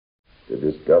the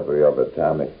discovery of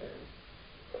atomic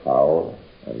power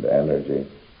and energy,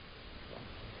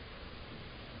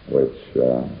 which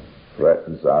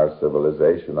threatens our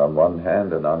civilization on one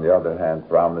hand, and on the other hand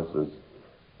promises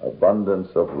abundance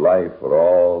of life for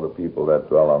all the people that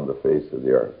dwell on the face of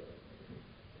the earth.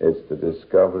 It's the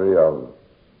discovery of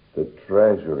the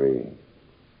treasury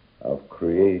of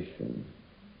creation.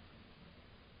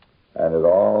 And it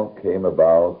all came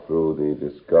about through the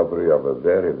discovery of a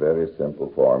very, very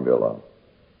simple formula.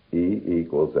 E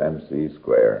equals mc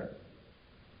squared.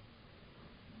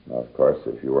 Now, of course,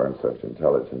 if you weren't such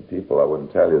intelligent people, I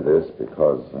wouldn't tell you this,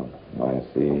 because I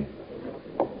see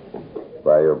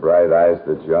by your bright eyes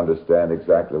that you understand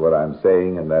exactly what I'm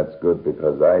saying, and that's good,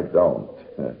 because I don't.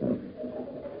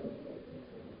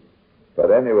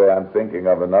 But anyway, I'm thinking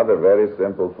of another very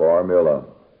simple formula.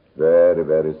 Very,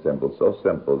 very simple. So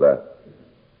simple that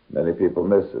many people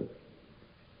miss it.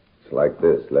 It's like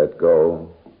this: let go,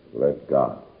 let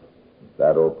God.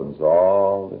 That opens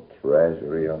all the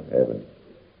treasury of heaven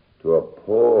to a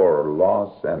poor,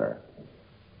 lost sinner.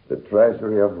 The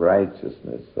treasury of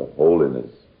righteousness, of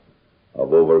holiness,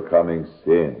 of overcoming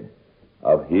sin,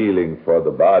 of healing for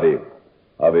the body,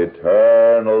 of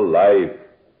eternal life.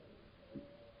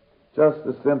 Just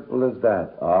as simple as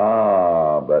that.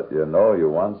 But you know, you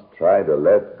once tried to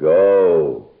let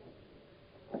go.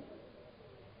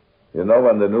 You know,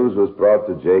 when the news was brought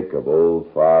to Jacob,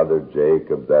 old father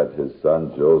Jacob, that his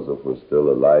son Joseph was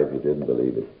still alive, he didn't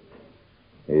believe it.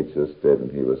 He just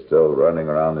didn't. He was still running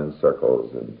around in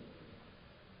circles and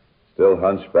still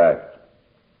hunchbacked,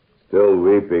 still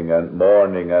weeping and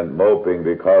mourning and moping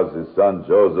because his son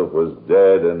Joseph was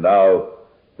dead, and now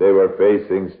they were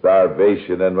facing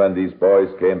starvation. And when these boys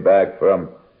came back from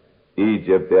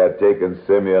Egypt, they had taken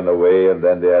Simeon away, and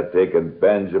then they had taken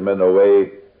Benjamin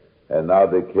away, and now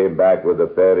they came back with a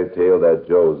fairy tale that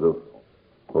Joseph,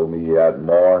 whom he had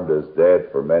mourned as dead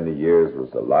for many years,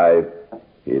 was alive.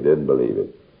 He didn't believe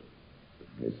it.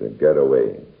 He said, get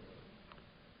away.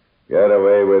 Get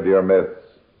away with your myths.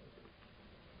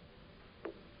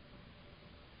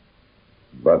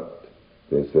 But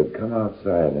they said, come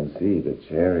outside and see the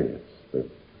chariots,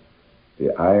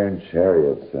 the iron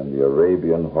chariots and the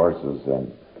Arabian horses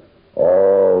and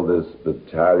all this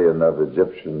battalion of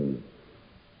Egyptian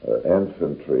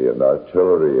infantry and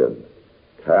artillery and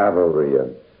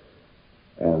cavalry.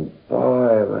 And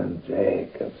boy, when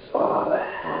Jacob saw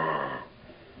that,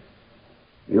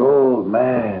 the old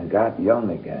man got young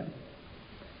again.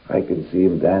 I can see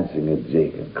him dancing at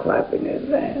Jacob, clapping his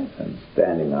hands and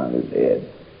standing on his head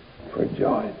for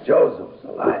joy. Joseph's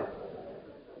alive.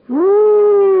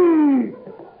 Whee!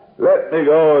 Let me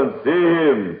go and see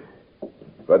him.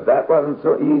 But that wasn't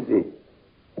so easy,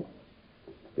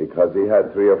 because he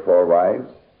had 3 or 4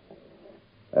 wives.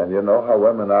 And you know how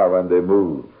women are when they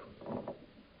move.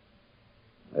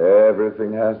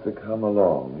 Everything has to come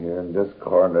along. Here in this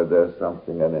corner there's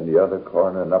something, and in the other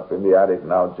corner, and up in the attic.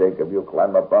 Now, Jacob, you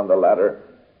climb up on the ladder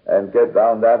and get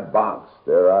down that box.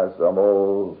 There are some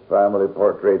old family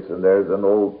portraits, and there's an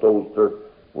old toaster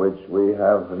which we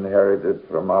have inherited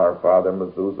from our father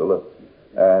Methuselah.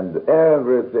 And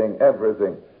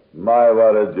everything. My,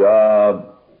 what a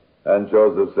job. And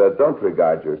Joseph said, don't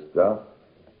regard your stuff.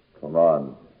 Come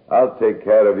on, I'll take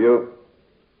care of you.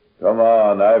 Come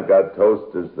on, I've got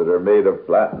toasters that are made of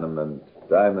platinum and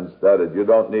diamond studded. You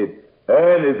don't need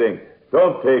anything.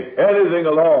 Don't take anything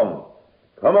along.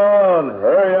 Come on,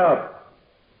 hurry up.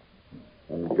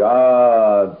 And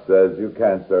God says, you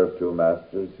can't serve 2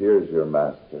 masters. Here's your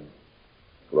master.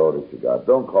 Glory to God.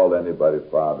 Don't call anybody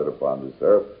father upon this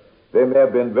earth. They may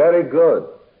have been very good,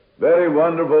 very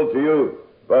wonderful to you,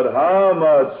 but how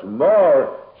much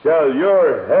more shall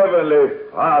your heavenly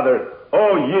Father,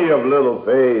 O ye of little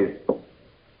faith?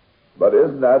 But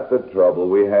isn't that the trouble?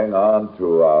 We hang on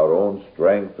to our own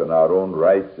strength and our own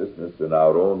righteousness and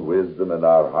our own wisdom, and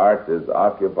our heart is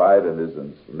occupied and is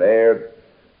ensnared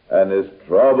and is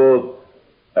troubled.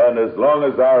 And as long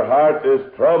as our heart is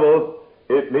troubled,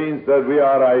 it means that we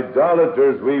are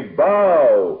idolaters. We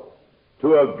bow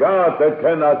to a God that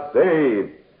cannot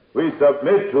save. We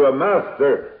submit to a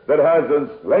master that has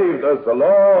enslaved us a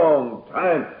long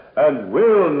time and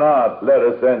will not let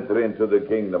us enter into the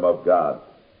kingdom of God.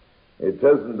 It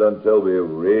isn't until we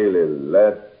really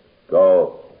let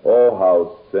go. Oh,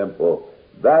 how simple.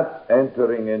 That's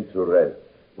entering into rest.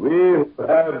 We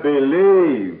have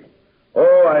believed.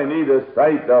 Oh, I need a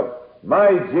sight of my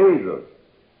Jesus.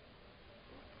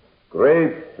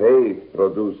 Great faith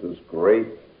produces great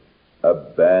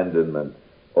abandonment.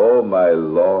 Oh, my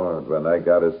Lord, when I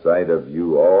got a sight of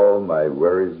you, all my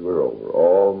worries were over.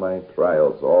 All my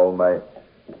trials, all my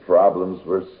problems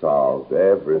were solved.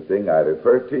 Everything I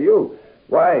refer to you.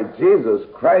 Why, Jesus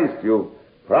Christ, you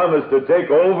promised to take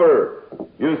over.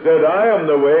 You said, I am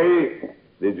the way.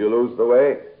 Did you lose the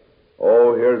way?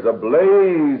 Oh, here's a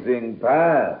blazing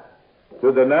path.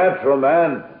 To the natural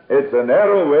man, it's a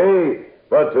narrow way,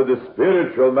 but to the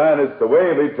spiritual man, it's the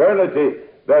way of eternity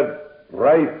that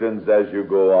brightens as you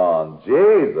go on.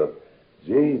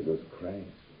 Jesus Christ.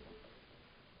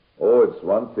 Oh, it's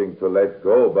one thing to let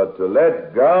go, but to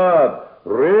let God,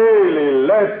 really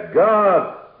let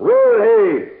God, will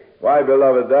He? Why,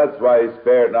 beloved, that's why He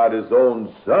spared not His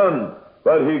own Son,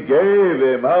 but He gave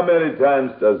Him. How many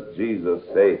times does Jesus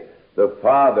say, the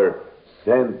Father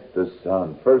sent the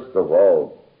Son, first of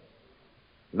all,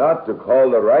 not to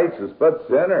call the righteous, but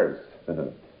sinners.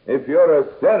 If you're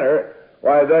a sinner,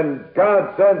 why then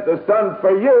God sent the Son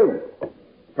for you,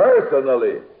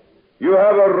 personally. You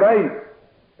have a right.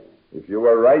 If you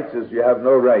are righteous, you have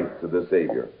no right to the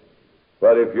Savior.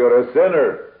 But if you're a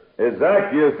sinner, is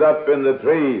Zacchaeus up in the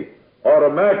tree, or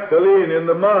a Magdalene in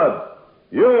the mud,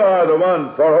 you are the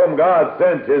one for whom God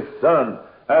sent His Son.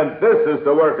 And this is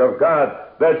the work of God,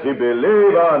 that ye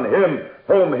believe on Him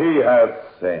whom He hath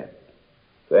sent.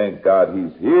 Thank God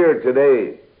He's here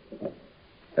today.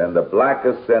 And the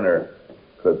blackest sinner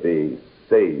could be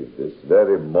saved this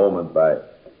very moment by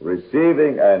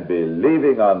receiving and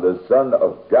believing on the Son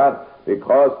of God,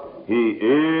 because He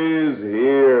is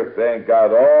here. Thank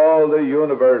God. All the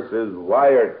universe is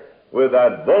wired with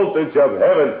that voltage of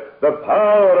heaven, the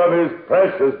power of His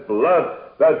precious blood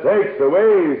that takes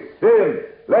away sin.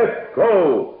 Let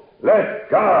go. Let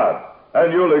God.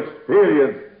 And you'll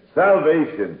experience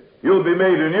salvation. You'll be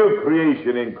made a new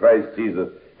creation in Christ Jesus.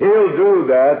 He'll do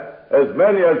that, as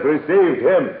many as received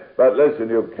Him. But listen,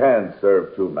 you can't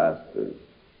serve two masters.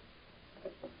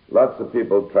 Lots of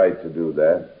people try to do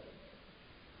that.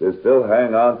 They still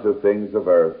hang on to things of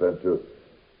earth and to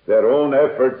their own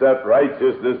efforts at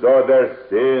righteousness or their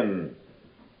sin.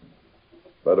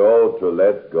 But oh, to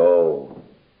let go.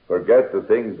 Forget the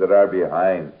things that are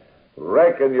behind.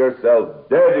 Reckon yourself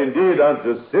dead indeed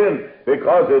unto sin,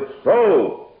 because it's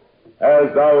so,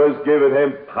 as thou hast given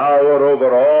Him power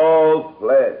over all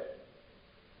flesh.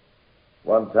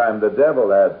 One time the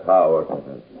devil had power,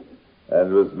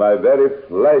 and it was my very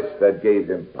flesh that gave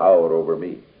him power over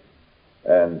me.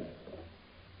 And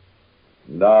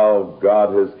now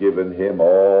God has given him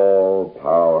all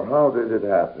power. How did it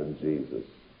happen, Jesus?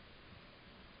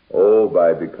 Oh,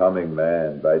 by becoming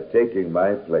man, by taking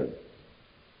my place,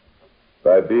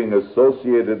 by being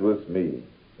associated with me,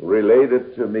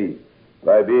 related to me,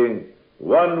 by being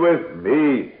one with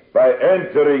me, by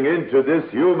entering into this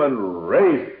human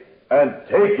race and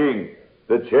taking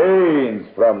the chains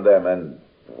from them and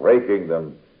breaking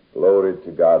them. Glory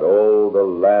to God. Oh, the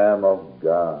Lamb of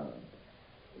God,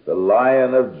 the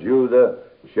Lion of Judah,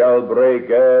 shall break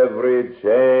every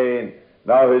chain.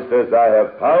 Now He says, I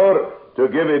have power to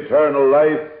give eternal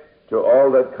life to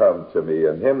all that come to me,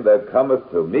 and him that cometh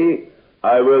to me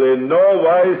I will in no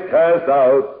wise cast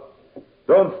out.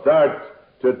 Don't start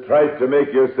to try to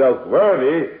make yourself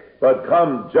worthy, but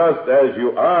come just as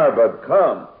you are, but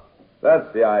come.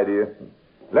 That's the idea.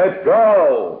 Let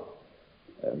go,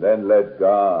 and then let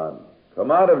God.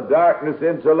 Come out of darkness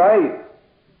into light,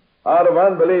 out of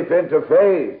unbelief into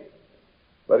faith.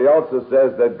 But He also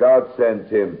says that God sent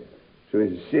Him to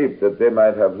His sheep that they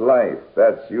might have life.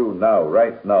 That's you now,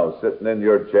 right now, sitting in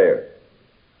your chair.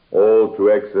 Oh, to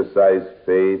exercise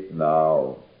faith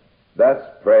now. That's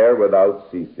prayer without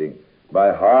ceasing.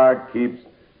 My heart keeps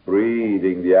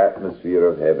breathing the atmosphere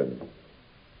of heaven.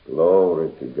 Glory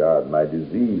to God. My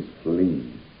disease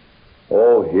flees.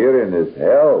 Oh, herein is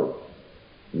health.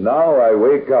 Now I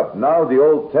wake up. Now the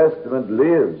Old Testament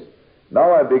lives.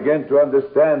 Now I begin to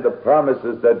understand the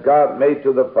promises that God made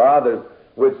to the fathers,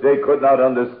 which they could not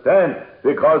understand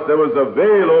because there was a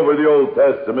veil over the Old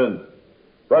Testament.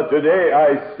 But today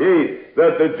I see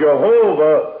that the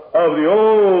Jehovah of the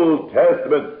Old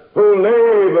Testament, who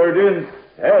labored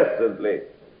incessantly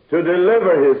to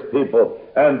deliver His people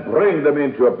and bring them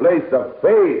into a place of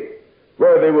faith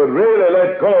where they would really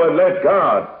let go and let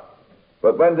God.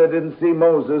 But when they didn't see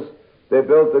Moses, they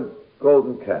built a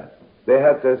golden calf. They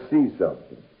had to see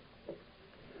something.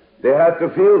 They had to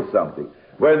feel something.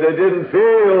 When they didn't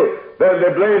feel, then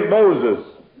they blamed Moses.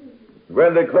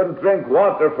 When they couldn't drink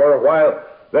water for a while,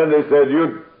 then they said,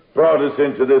 you brought us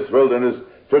into this wilderness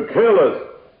to kill us.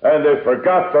 And they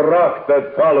forgot the rock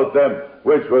that followed them,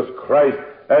 which was Christ.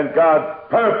 And God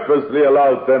purposely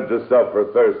allowed them to suffer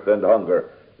thirst and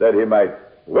hunger, that He might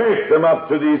wake them up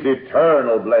to these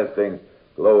eternal blessings.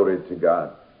 Glory to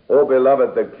God. Oh,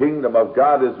 beloved, the kingdom of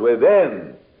God is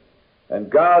within. And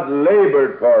God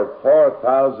labored for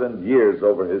 4,000 years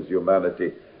over his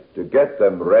humanity to get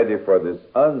them ready for this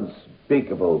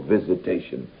unspeakable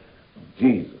visitation of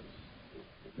Jesus.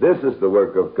 This is the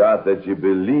work of God, that you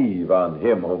believe on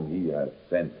him whom he has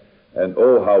sent. And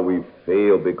oh, how we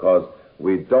fail because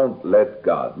we don't let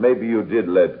God. Maybe you did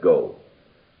let go,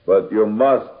 but you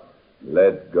must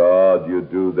let God. You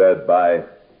do that by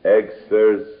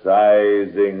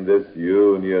exercising this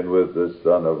union with the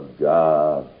Son of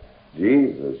God.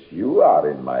 Jesus, you are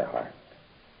in my heart.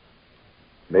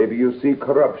 Maybe you see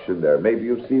corruption there. Maybe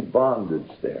you see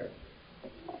bondage there.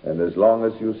 And as long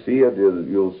as you see it,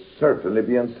 you'll certainly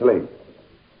be enslaved.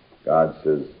 God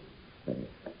says,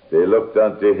 they looked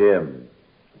unto him.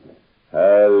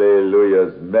 Hallelujah.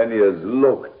 As many as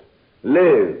looked,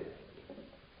 lived.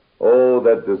 Oh,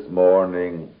 that this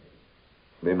morning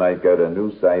we might get a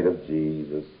new sight of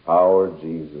Jesus, our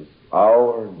Jesus,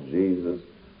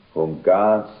 whom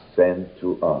God sent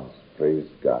to us. Praise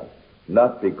God.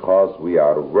 Not because we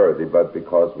are worthy, but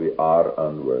because we are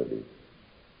unworthy.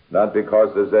 Not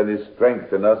because there's any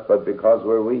strength in us, but because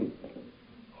we're weak,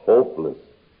 hopeless,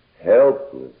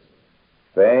 helpless.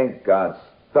 Thank God.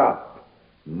 Stop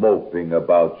moping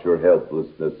about your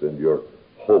helplessness and your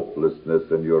hopelessness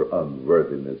and your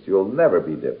unworthiness. You'll never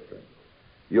be different.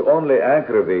 You only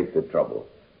aggravate the trouble.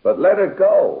 But let it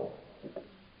go.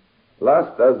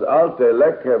 Lass das alte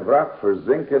lecker Wrack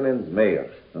versinken ins Meer.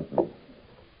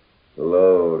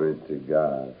 Glory to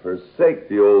God. Forsake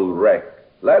the old wreck.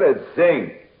 Let it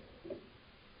sink.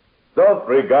 Don't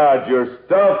regard your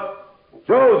stuff.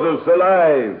 Joseph's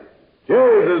alive.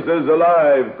 Jesus is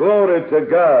alive. Glory to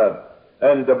God.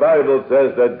 And the Bible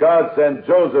says that God sent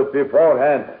Joseph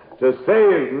beforehand to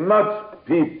save much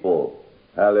people.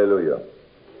 Hallelujah.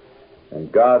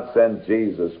 And God sent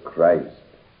Jesus Christ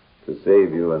to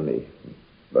save you and me.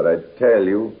 But I tell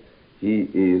you, he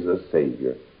is a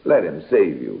Savior. Let him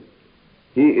save you.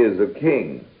 He is a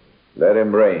king. Let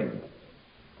him reign.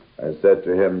 I said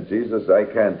to him, Jesus, I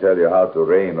can't tell you how to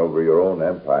reign over your own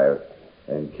empire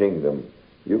and kingdom.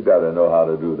 You've got to know how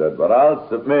to do that, but I'll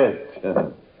submit.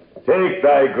 Take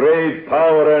thy great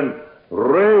power and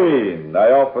reign.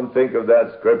 I often think of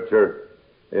that scripture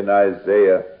in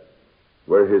Isaiah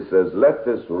where he says, let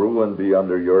this ruin be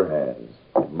under your hands.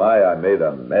 My, I made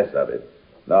a mess of it.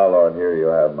 Now, Lord, here you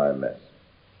have my mess.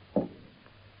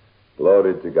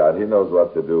 Glory to God. He knows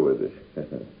what to do with it.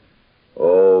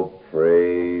 Oh,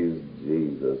 praise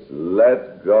Jesus.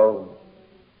 Let go.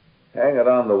 Hang it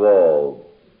on the wall.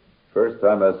 First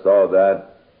time I saw that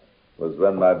was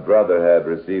when my brother had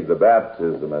received the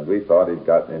baptism, and we thought he'd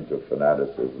gotten into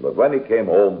fanaticism. But when he came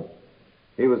home,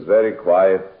 he was very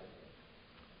quiet.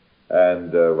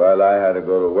 And while I had to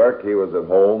go to work, he was at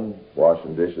home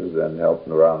washing dishes and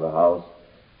helping around the house.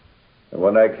 And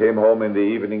when I came home in the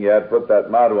evening, he had put that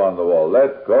motto on the wall,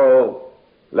 let go,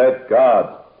 let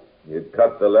God. He had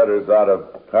cut the letters out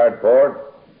of cardboard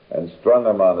and strung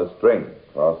them on a string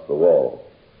across the wall.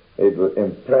 It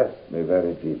impressed me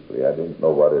very deeply. I didn't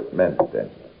know what it meant then.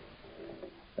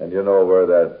 And you know where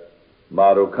that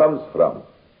motto comes from.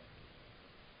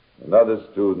 Another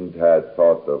student had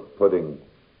thought of putting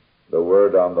the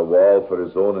word on the wall for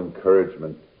his own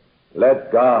encouragement.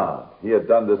 Let God. He had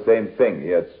done the same thing. He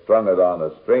had strung it on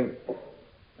a string,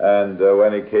 and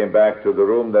when he came back to the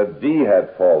room, that D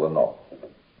had fallen off.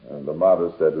 And the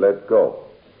motto said, let go.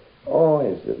 Oh,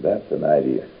 he said, that's an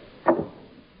idea.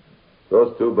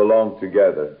 Those two belong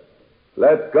together.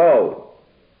 Let go.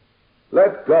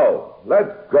 Let go.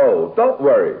 Let go. Don't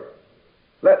worry.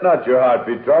 Let not your heart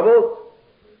be troubled.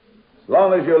 As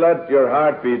long as you let your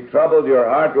heart be troubled, your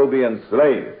heart will be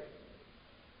enslaved.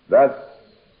 That's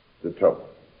the trouble.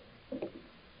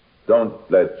 Don't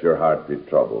let your heart be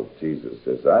troubled. Jesus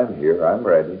says, I'm here. I'm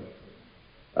ready.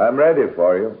 I'm ready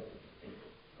for you.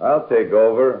 I'll take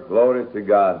over. Glory to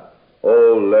God.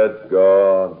 Oh, let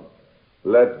God.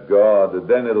 Let God. And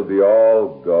then it'll be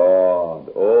all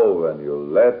God. Oh, when you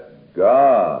let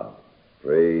God.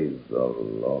 Praise the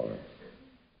Lord.